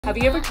Have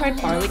you ever tried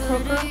barley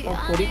croaker or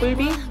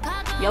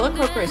boribulbi? Yellow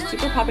croaker is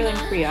super popular in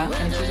Korea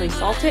and it's usually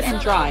salted and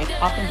dried,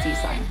 often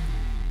seaside.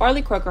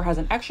 Barley croaker has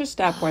an extra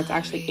step where it's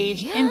actually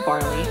aged in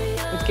barley,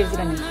 which gives it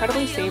an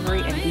incredibly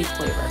savory and deep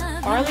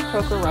flavor. Barley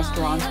croaker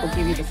restaurants will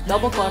give you this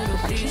double glove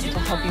protection to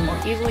help you more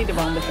easily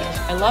debone the fish.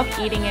 I love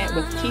eating it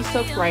with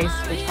tea-soaked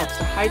rice, which helps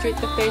to hydrate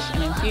the fish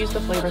and infuse the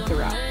flavor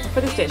throughout. Look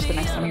for this dish the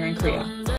next time you're in Korea.